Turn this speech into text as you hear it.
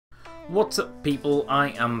What's up, people? I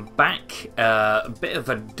am back. A bit of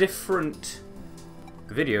a different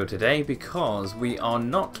video today because we are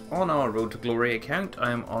not on our Road to Glory account.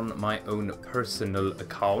 I am on my own personal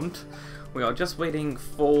account. We are just waiting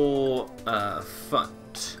for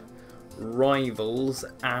FUT Rivals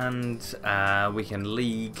and Weekend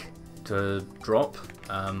League to drop.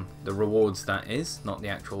 The rewards, that is, not the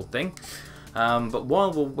actual thing. But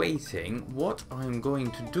while we're waiting, what I'm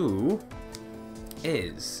going to do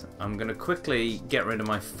is I'm going to quickly get rid of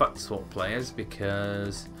my FUT swap players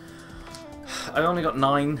because I only got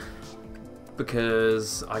 9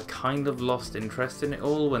 because I kind of lost interest in it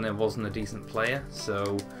all when there wasn't a decent player.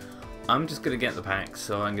 So I'm just going to get the pack.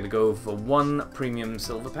 So I'm going to go for 1 premium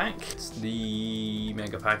silver pack. It's the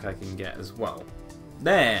mega pack I can get as well.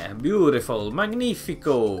 There, beautiful,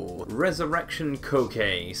 magnifico, Resurrection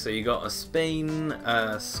Koke. So you got a Spain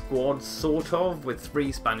squad sort of with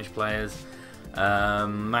 3 Spanish players.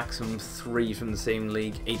 Maximum 3 from the same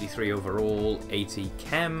league, 83 overall, 80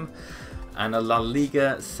 chem, and a La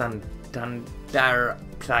Liga Santander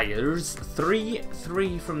players,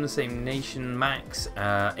 3 from the same nation, max,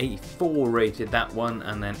 84 rated that one,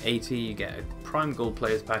 and then 80 you get a prime gold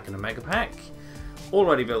players pack and a mega pack.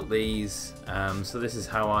 Already built these, so this is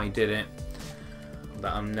how I did it,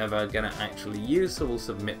 that I'm never going to actually use, so we'll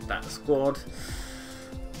submit that squad.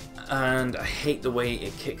 And I hate the way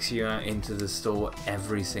it kicks you out into the store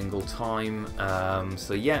every single time.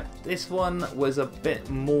 So yeah, this one was a bit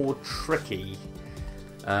more tricky.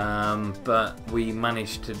 But we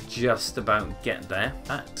managed to just about get there.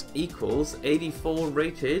 That equals 84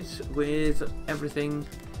 rated with everything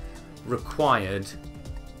required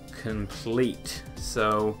complete.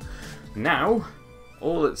 So now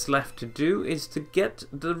all that's left to do is to get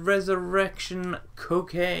the Resurrection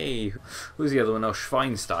Koke. Who's the other one? Oh,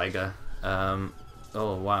 Schweinsteiger.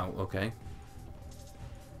 Oh, wow, okay.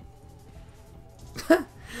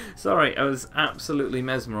 Sorry, I was absolutely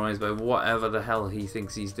mesmerised by whatever the hell he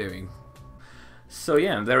thinks he's doing. So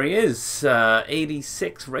yeah, there he is,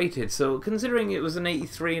 86 rated. So considering it was an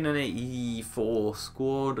 83 and an 84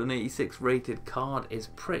 squad, an 86 rated card is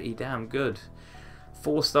pretty damn good.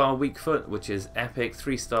 4-star weak foot, which is epic.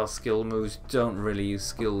 3-star skill moves, don't really use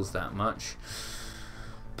skills that much.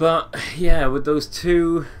 But yeah, with those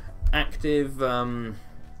 2 active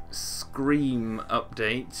Scream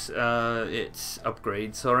updates, it's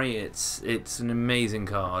upgrades, sorry, it's an amazing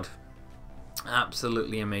card.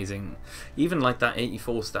 Absolutely amazing. Even like that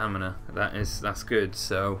 84 stamina, that's good.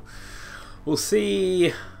 So we'll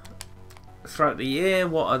see throughout the year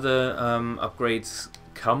what other upgrades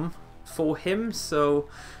come for him. So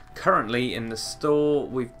currently in the store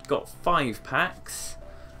we've got 5 packs,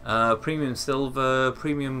 premium silver,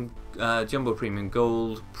 premium jumbo premium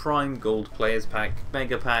gold, prime gold players pack,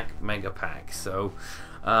 mega pack. So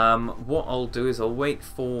what I'll do is I'll wait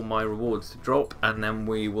for my rewards to drop and then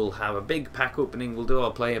we will have a big pack opening. We'll do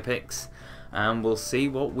our player picks and we'll see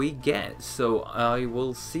what we get. So I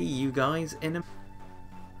will see you guys in a...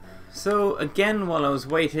 So again, while I was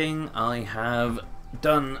waiting, I have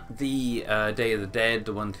done the Day of the Dead,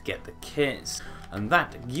 the one to get the kits, and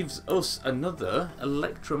that gives us another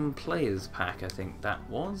Electrum Players pack. I think that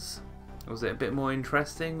was it a bit more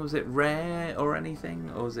interesting? Was it rare or anything,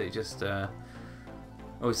 or was it just oh,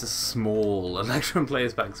 it's a small Electrum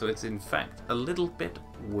Players pack, so it's in fact a little bit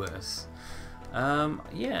worse.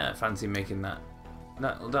 Yeah, fancy making that.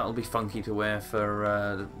 That'll be funky to wear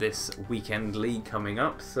for this weekend league coming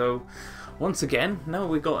up. So once again, now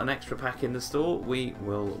we've got an extra pack in the store, we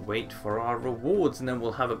will wait for our rewards and then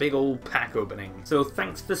we'll have a big old pack opening. So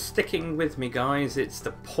thanks for sticking with me, guys. It's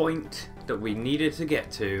the point that we needed to get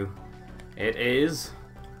to. It is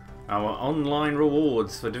our online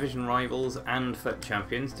rewards for Division Rivals and FUT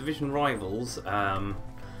Champions. Division Rivals,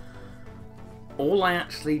 all I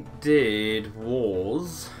actually did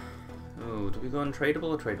was... Oh, do we go untradeable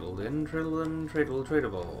or tradable?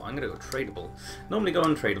 Tradable. I'm going to go tradable. Normally go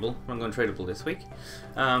untradeable. I'm going tradable this week.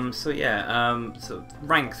 So yeah, so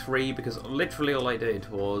rank 3, because literally all I did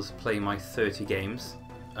was play my 30 games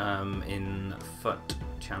in FUT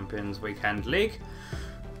Champions Weekend League,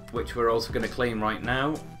 which we're also going to claim right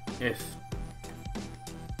now.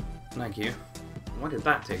 Thank you. Why did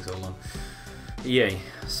that take so long? Yay,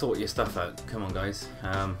 sort your stuff out. Come on, guys.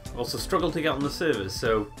 Also struggle to get on the servers,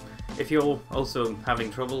 so if you're also having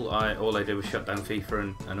trouble, all I did was shut down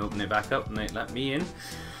FIFA and open it back up and they let me in.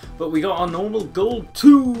 But we got our normal gold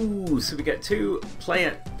 2, so we get 2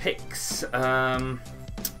 player picks.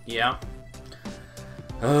 Yeah.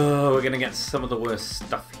 Oh, we're gonna get some of the worst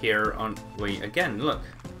stuff here, aren't we? Again, look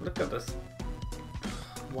at this.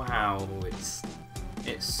 Wow,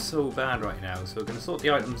 It's so bad right now. So we're going to sort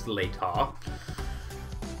the items later.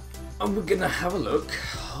 And we're going to have a look.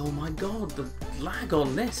 Oh my god, the lag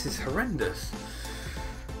on this is horrendous.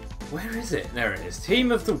 Where is it? There it is.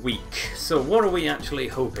 Team of the week. So what are we actually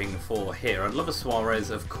hoping for here? I'd love a Suarez,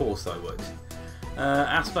 of course I would.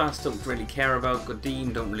 Aspas don't really care about.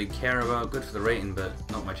 Godin don't really care about. Good for the rating, but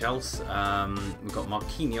not much else. We've got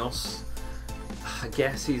Marquinhos. I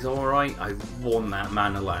guess he's alright. I've won that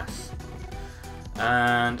man alas.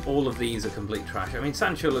 And all of these are complete trash. I mean,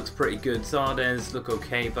 Sancho looks pretty good. Zardes look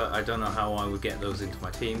okay, but I don't know how I would get those into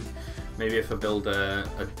my team. Maybe if I build a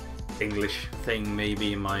English thing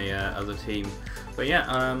maybe in my other team. But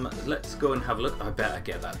yeah, let's go and have a look. I better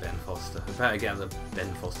get that Ben Foster. I better get the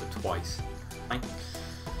Ben Foster twice.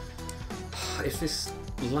 If this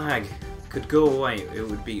lag could go away, it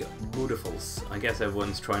would be beautiful. I guess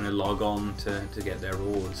everyone's trying to log on to get their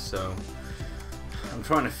rewards, so I'm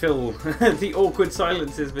trying to fill the awkward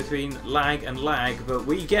silences between lag and lag, but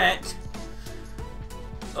we get...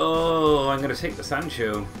 Oh, I'm going to take the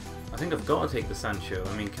Sancho. I think I've got to take the Sancho.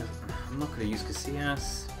 I mean, I'm not going to use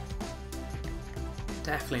Casillas.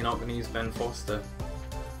 Definitely not going to use Ben Foster.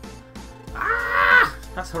 Ah!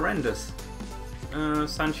 That's horrendous.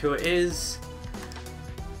 Sancho it is.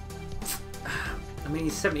 I mean,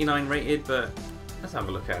 he's 79 rated, but let's have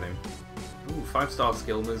a look at him. Ooh, 5-star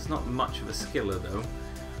skill. There's not much of a skiller, though.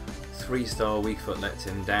 3-star weak foot lets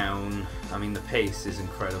him down. I mean, the pace is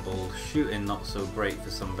incredible. Shooting not so great for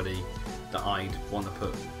somebody that I'd want to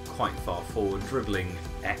put quite far forward. Dribbling,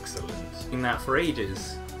 excellent. Doing that for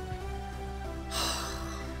ages.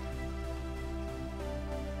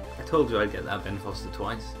 I told you I'd get that Ben Foster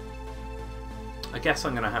twice. I guess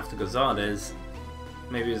I'm going to have to go Zardes.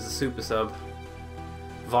 Maybe as a super sub.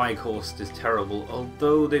 Weighorst is terrible,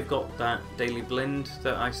 although they've got that Daily Blind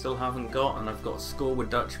that I still haven't got, and I've got to score with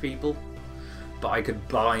Dutch people. But I could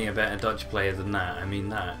buy a better Dutch player than that. I mean,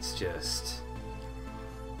 that's just...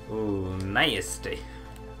 Ooh, nasty.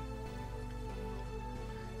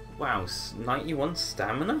 Wow, 91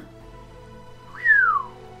 stamina?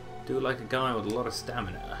 Do like a guy with a lot of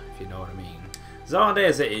stamina, if you know what I mean.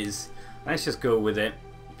 Zardes it is. Let's just go with it.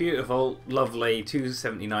 Beautiful, lovely,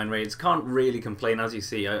 279 rates. Can't really complain. As you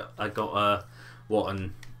see, I got what,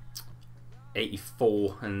 an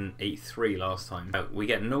 84 and 83 last time. We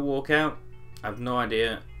get no walkout. I have no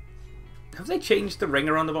idea. Have they changed the ring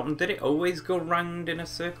around the bottom? Did it always go round in a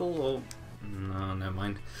circle? Or no, never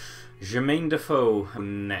mind. Jermaine Defoe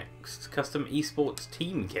next. Custom esports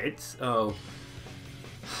team kits. Oh,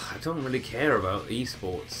 I don't really care about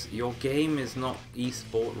esports. Your game is not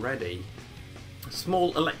esport ready.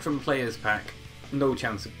 Small Electrum Players Pack. No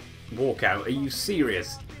chance of walkout. Are you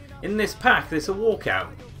serious? In this pack, there's a walkout.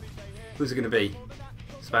 Who's it going to be?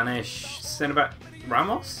 Spanish centre back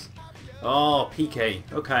Ramos? Oh, PK.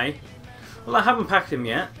 Okay. Well, I haven't packed him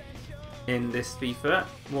yet in this FIFA.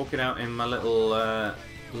 Walking out in my little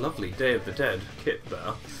lovely Day of the Dead kit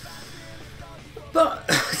there. But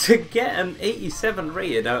to get an 87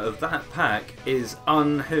 rated out of that pack is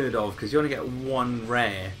unheard of, because you only get one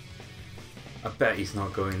rare. I bet he's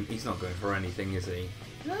not going for anything, is he?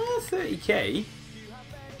 30k.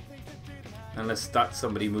 Unless that's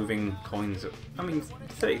somebody moving coins. I mean,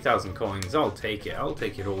 30,000 coins. I'll take it. I'll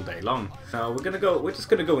take it all day long. So we're just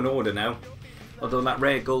gonna go in order now. Although that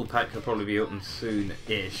rare gold pack could probably be opened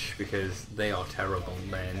soon-ish, because they are terrible.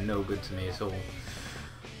 They're no good to me at all.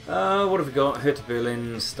 What have we got? Hertha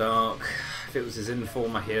Berlin, Stark. If it was his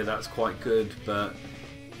inform, I hear that's quite good, but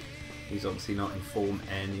he's obviously not in form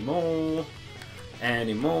anymore.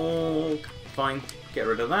 Fine, get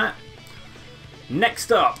rid of that.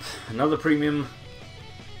 Next up, another premium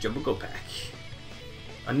Jumbo Go Pack.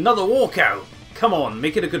 Another walkout. Come on,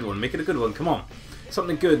 make it a good one. Make it a good one. Come on,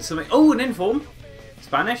 something good. Something. Oh, an inform.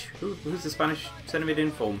 Spanish. Who's the Spanish centre-mid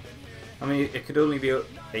inform? I mean, it could only be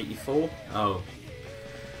 84. Oh,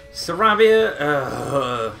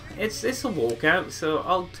 Sarabia. It's a walkout, so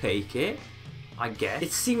I'll take it. I guess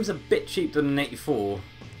it seems a bit cheap than an 84.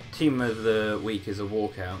 Team of the week is a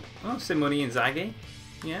walkout. Oh, Simone Inzaghi.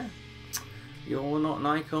 Yeah. You're not an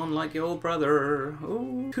icon like your brother.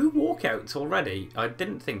 Ooh. 2 walkouts already. I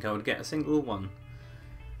didn't think I would get a single one.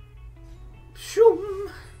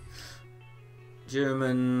 Shoom.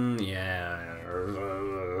 German, yeah.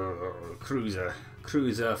 Cruiser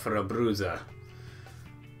for a bruiser.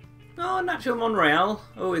 Oh, Nacho Monreal.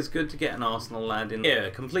 Always good to get an Arsenal lad in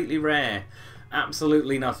here. Completely rare.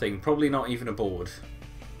 Absolutely nothing. Probably not even a board.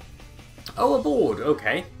 Oh, a board.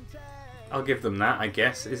 Okay. I'll give them that, I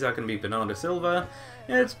guess. Is that going to be Bernardo Silva?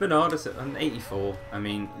 Yeah, it's Bernardo Silva. An 84. I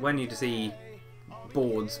mean, when you see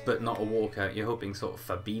boards but not a walkout, you're hoping sort of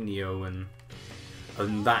Fabinho and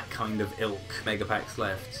and that kind of ilk mega packs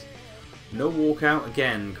left. No walkout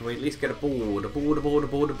again. Can we at least get a board? A board, a board, a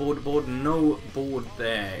board, a board, a board. No board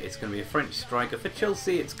there. It's going to be a French striker. For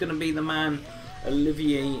Chelsea, it's going to be the man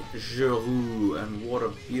Olivier Giroud. And what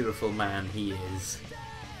a beautiful man he is.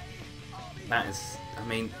 That is, I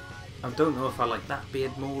mean, I don't know if I like that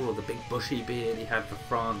beard more or the big bushy beard he had for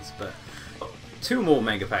France, but oh, 2 more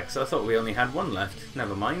mega packs. I thought we only had 1 left.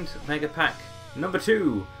 Never mind. Mega pack number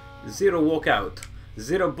 2. 0 walkout.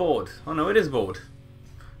 0 board. Oh no, it is board.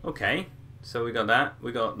 Okay. So we got that,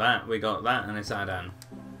 we got that, we got that, and it's Adan.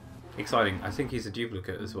 Exciting. I think he's a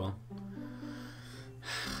duplicate as well.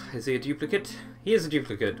 Is he a duplicate? He is a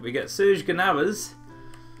duplicate. We get Serge Gnabry's,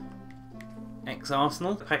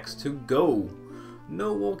 ex-Arsenal. Packs to go.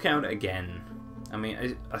 No walkout again. I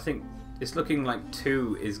mean, I think it's looking like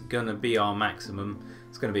 2 is going to be our maximum.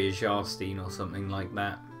 It's going to be a Jarstein or something like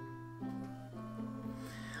that.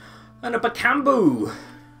 And a Bakambu!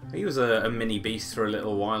 He was a mini beast for a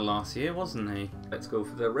little while last year, wasn't he? Let's go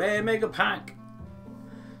for the rare mega pack.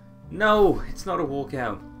 No, it's not a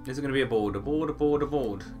walkout. Is it going to be a board? A board, a board, a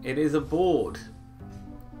board. It is a board.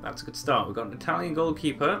 That's a good start. We've got an Italian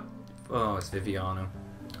goalkeeper. Oh, it's Viviano.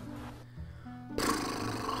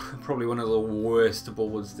 Probably one of the worst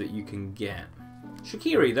boards that you can get.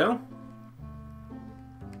 Shaqiri, though.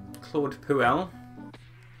 Claude Puel.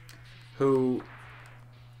 Who...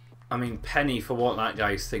 I mean, penny for what that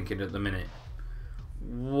guy's thinking at the minute.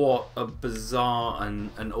 What a bizarre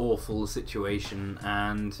and an awful situation.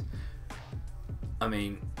 And, I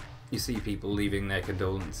mean, you see people leaving their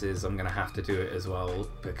condolences. I'm going to have to do it as well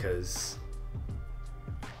because,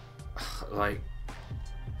 like,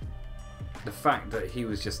 the fact that he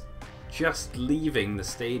was just leaving the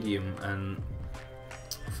stadium, and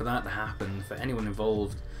for that to happen, for anyone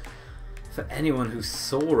involved, for anyone who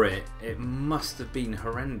saw it, it must have been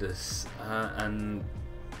horrendous. And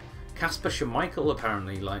Kasper Schmeichel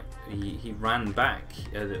apparently, like, he ran back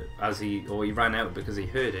or he ran out because he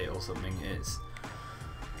heard it or something. It's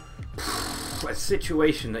a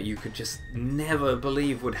situation that you could just never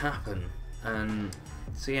believe would happen. And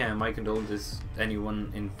so yeah, my condolences.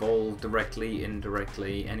 Anyone involved, directly,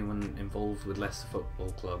 indirectly, anyone involved with Leicester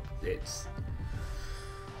Football Club. It's...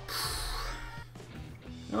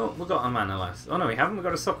 Oh, we've got a Manolas. Oh no, we haven't. We've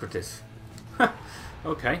got a Socrates.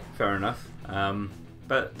 Okay, fair enough.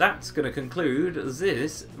 But that's going to conclude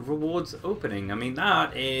this rewards opening. I mean,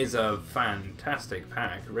 that is a fantastic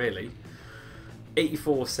pack, really.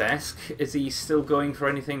 84 Cesc. Is he still going for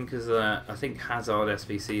anything? Because I think Hazard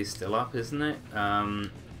SBC is still up, isn't it?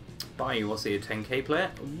 Bayou, what's he, a 10k player?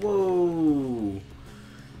 Whoa!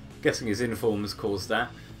 Guessing his informs caused that.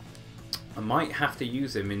 I might have to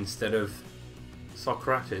use him instead of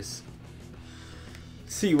Socrates.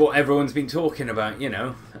 See what everyone's been talking about, you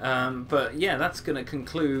know. But yeah, that's going to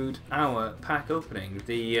conclude our pack opening.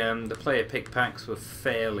 The player pick packs were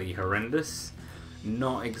fairly horrendous.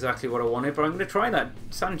 Not exactly what I wanted, but I'm going to try that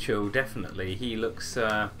Sancho, definitely. He looks...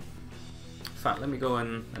 in fact, let me go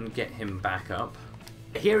and get him back up.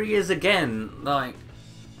 Here he is again, like...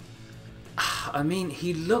 I mean,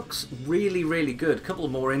 he looks really, really good. A couple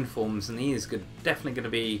more informs and he is good. Definitely going to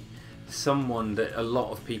be someone that a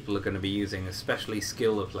lot of people are going to be using, especially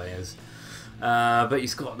skiller players. But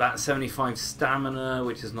he's got that 75 stamina,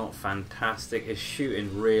 which is not fantastic. His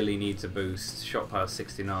shooting really needs a boost. Shot power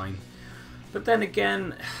 69. But then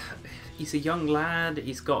again, he's a young lad.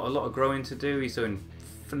 He's got a lot of growing to do. He's doing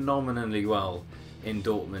phenomenally well in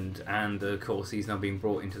Dortmund, and of course he's now been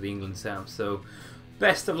brought into the England setup. So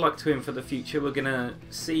best of luck to him for the future. We're going to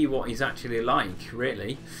see what he's actually like,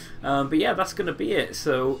 really. But yeah, that's going to be it.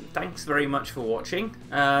 So thanks very much for watching.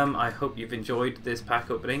 I hope you've enjoyed this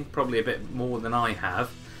pack opening, probably a bit more than I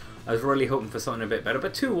have. I was really hoping for something a bit better,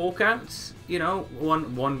 but 2 walkouts, you know,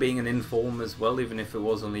 one being an inform as well, even if it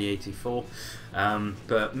was only 84.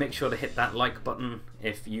 But make sure to hit that like button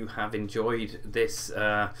if you have enjoyed this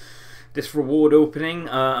this reward opening.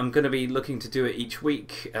 I'm going to be looking to do it each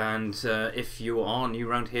week, and if you are new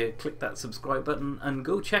around here, click that subscribe button and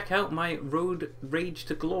go check out my Road Rage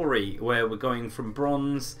to Glory, where we're going from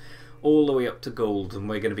bronze all the way up to gold, and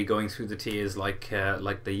we're going to be going through the tiers like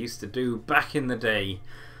they used to do back in the day.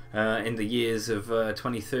 In the years of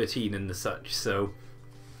 2013 and the such. So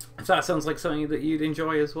if that sounds like something that you'd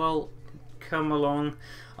enjoy as well, come along.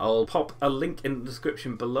 I'll pop a link in the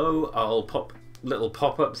description below. I'll pop little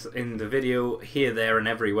pop-ups in the video here, there and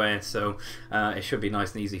everywhere, so it should be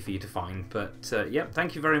nice and easy for you to find. But yeah,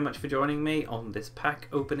 thank you very much for joining me on this pack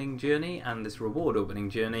opening journey and this reward opening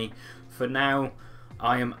journey. For now,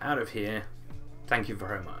 I am out of here. Thank you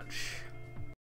very much.